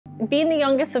being the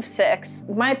youngest of 6,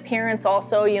 my parents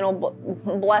also, you know,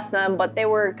 bless them, but they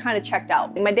were kind of checked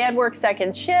out. My dad worked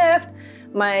second shift.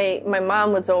 My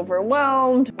mom was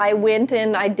overwhelmed. I went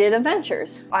and I did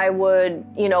adventures. I would,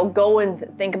 you know, go and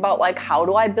think about like, how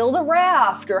do I build a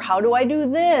raft or how do I do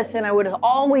this? And I would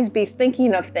always be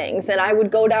thinking of things. And I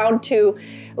would go down to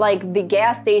like the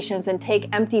gas stations and take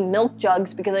empty milk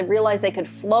jugs because I realized they could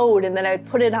float. And then I'd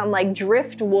put it on like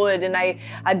driftwood and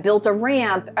I built a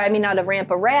ramp. I mean, not a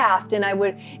ramp, a raft. And I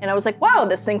was like, wow,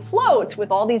 this thing floats with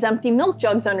all these empty milk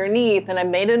jugs underneath. And I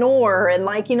made an oar and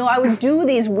like, you know, I would do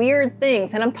these weird things.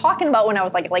 And I'm talking about when I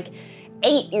was like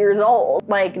 8 years old.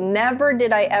 Like never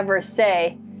did I ever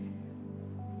say,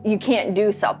 you can't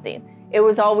do something. It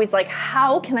was always like,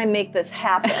 how can I make this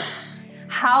happen?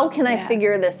 How can I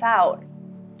figure this out?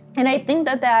 And I think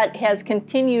that has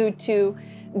continued to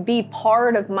be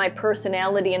part of my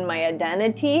personality and my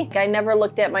identity. I never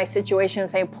looked at my situation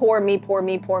saying, poor me, poor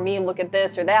me, poor me, look at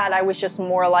this or that. I was just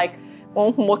more like,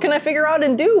 well, what can I figure out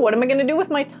and do? What am I gonna do with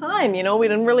my time? You know, we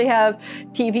didn't really have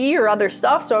TV or other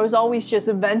stuff, so I was always just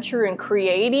adventure and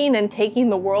creating and taking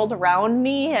the world around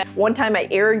me. One time I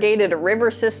irrigated a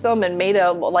river system and made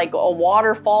a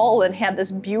waterfall and had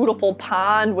this beautiful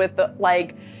pond with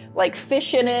like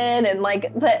fish in it, and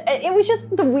it was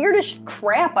just the weirdest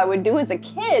crap I would do as a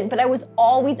kid, but I was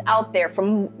always out there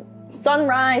from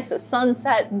sunrise to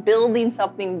sunset, building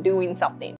something, doing something.